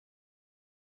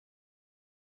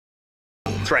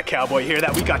right, cowboy, hear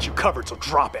that? We got you covered, so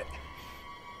drop it.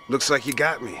 Looks like you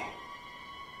got me.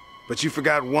 But you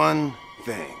forgot one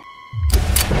thing.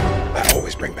 I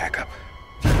always bring backup.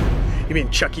 You mean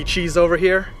Chuck E. Cheese over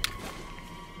here?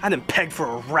 I didn't peg for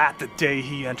a rat the day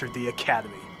he entered the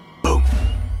academy. Boom.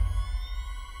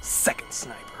 Second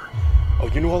sniper. Oh,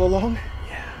 you knew all along?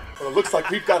 Yeah. Well, it looks like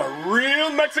we've got a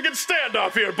real Mexican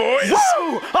standoff here, boys.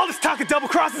 Whoa! All this talk of double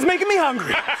cross is making me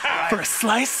hungry. For a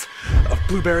slice of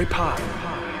blueberry pie.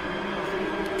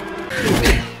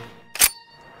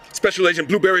 Special Agent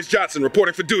Blueberries Johnson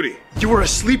reporting for duty. You were a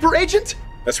sleeper agent?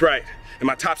 That's right. And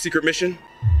my top secret mission?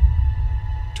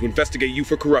 To investigate you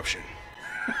for corruption.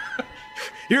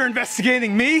 You're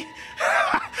investigating me?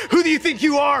 Who do you think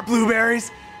you are,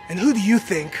 Blueberries? And who do you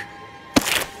think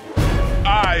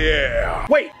I am.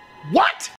 Wait, what?